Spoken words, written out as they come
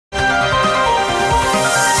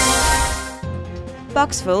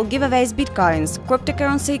Paxful giveaways Bitcoins.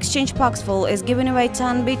 Cryptocurrency exchange Paxful is giving away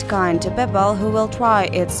 10 Bitcoin to people who will try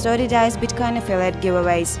its 30 days Bitcoin affiliate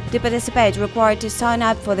giveaways. To participate, required to sign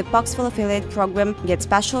up for the Paxful affiliate program, get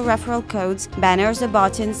special referral codes, banners or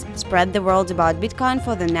buttons, spread the word about Bitcoin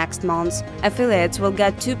for the next months. Affiliates will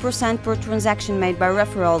get 2% per transaction made by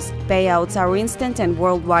referrals. Payouts are instant and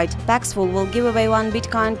worldwide. Paxful will give away 1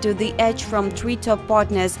 Bitcoin to the each from 3 top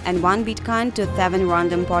partners and 1 Bitcoin to 7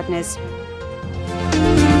 random partners.